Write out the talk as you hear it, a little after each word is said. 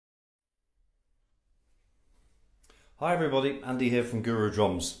Hi everybody, Andy here from Guru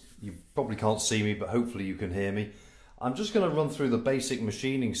Drums. You probably can't see me, but hopefully you can hear me. I'm just going to run through the basic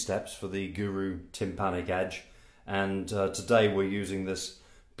machining steps for the Guru Tympanic Edge, and today we're using this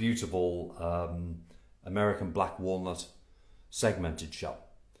beautiful American black walnut segmented shell.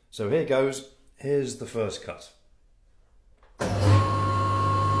 So here goes, here's the first cut.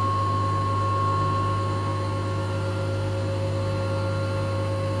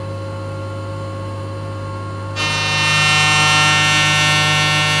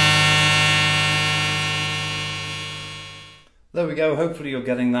 There we go, hopefully you're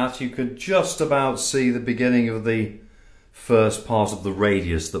getting that. You could just about see the beginning of the first part of the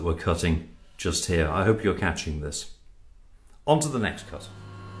radius that we're cutting just here. I hope you're catching this. On to the next cut.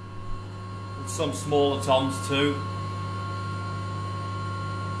 With some smaller toms too.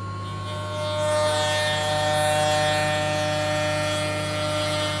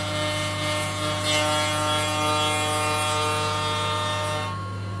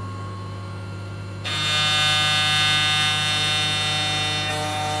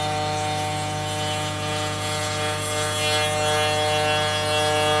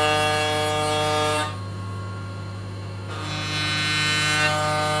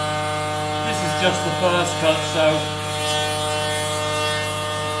 Just the first cut, so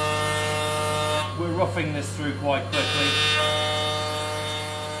we're roughing this through quite quickly.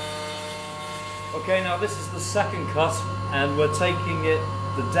 Okay, now this is the second cut, and we're taking it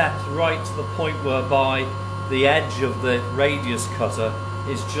the depth right to the point whereby the edge of the radius cutter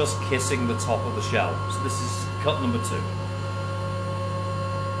is just kissing the top of the shell. So this is cut number 2.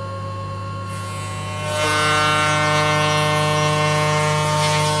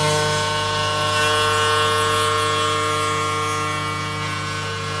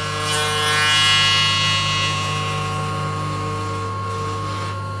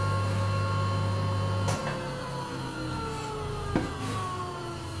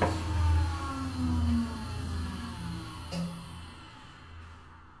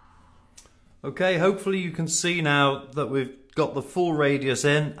 Okay, hopefully you can see now that we've got the full radius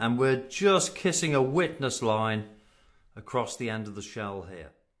in and we're just kissing a witness line across the end of the shell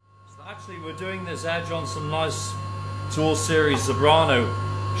here. So actually we're doing this edge on some nice Tour Series Zebrano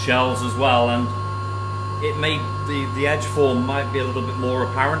shells as well, and it may the edge form might be a little bit more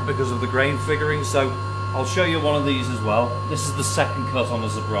apparent because of the grain figuring, so I'll show you one of these as well. This is the second cut on a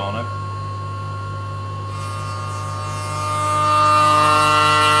Zebrano.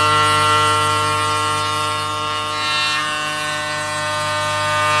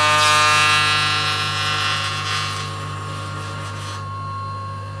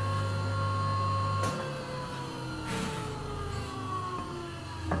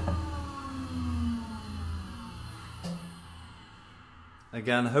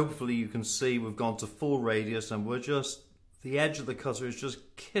 Again, hopefully you can see we've gone to full radius and the edge of the cutter is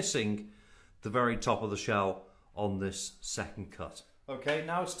just kissing the very top of the shell on this second cut. Okay,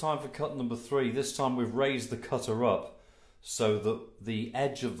 now it's time for cut number 3. This time we've raised the cutter up so that the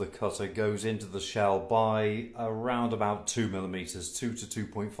edge of the cutter goes into the shell by around about 2 millimeters, 2 to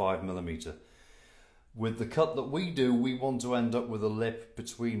 2.5 millimeter. With the cut that we do, we want to end up with a lip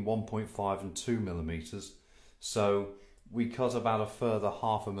between 1.5 and 2 millimeters. So we cut about a further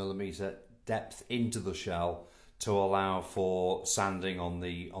 0.5 millimeter depth into the shell to allow for sanding on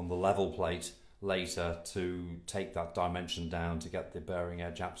the level plate later to take that dimension down to get the bearing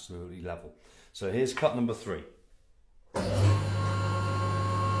edge absolutely level. So here's cut number 3.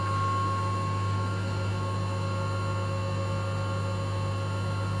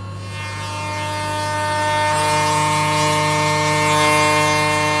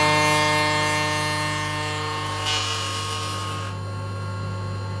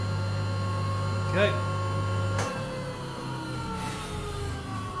 Okay.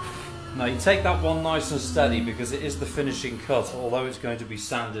 Now you take that one nice and steady because it is the finishing cut. Although it's going to be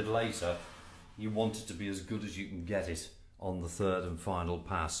sanded later, you want it to be as good as you can get it on the third and final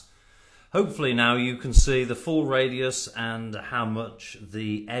pass. Hopefully now you can see the full radius and how much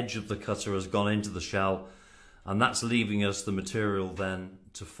the edge of the cutter has gone into the shell, and that's leaving us the material then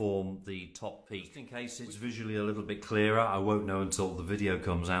to form the top peak. Just in case it's visually a little bit clearer, I won't know until the video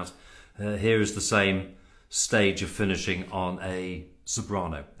comes out. Here is the same stage of finishing on a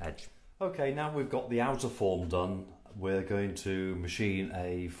Zebrano edge. Okay, now we've got the outer form done, we're going to machine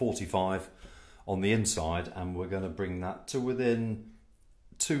a 45 on the inside, and we're going to bring that to within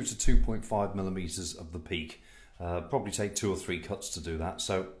 2 to 2.5 millimeters of the peak. Probably take 2 or 3 cuts to do that.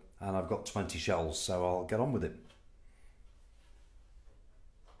 So, and I've got 20 shells, so I'll get on with it.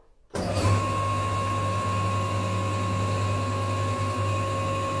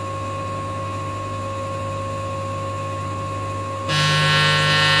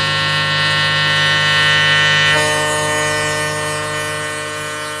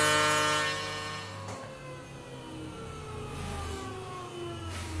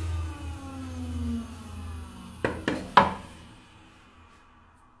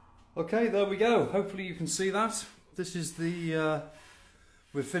 Okay, there we go. Hopefully you can see that. This is the,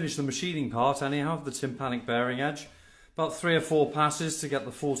 we've finished the machining part anyhow, of the tympanic bearing edge. About 3 or 4 passes to get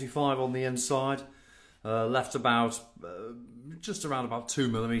the 45 on the inside. Left about, just around about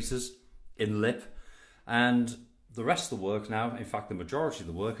 2mm in lip. And the rest of the work now, in fact the majority of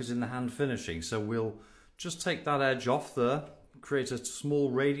the work, is in the hand finishing. So we'll just take that edge off there, create a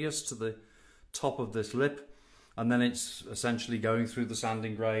small radius to the top of this lip, and then it's essentially going through the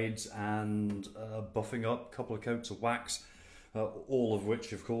sanding grades and buffing up a couple of coats of wax, all of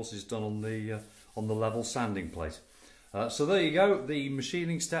which of course is done on the level sanding plate. So there you go, the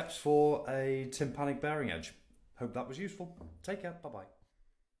machining steps for a tympanic bearing edge. Hope that was useful. Take care, bye bye.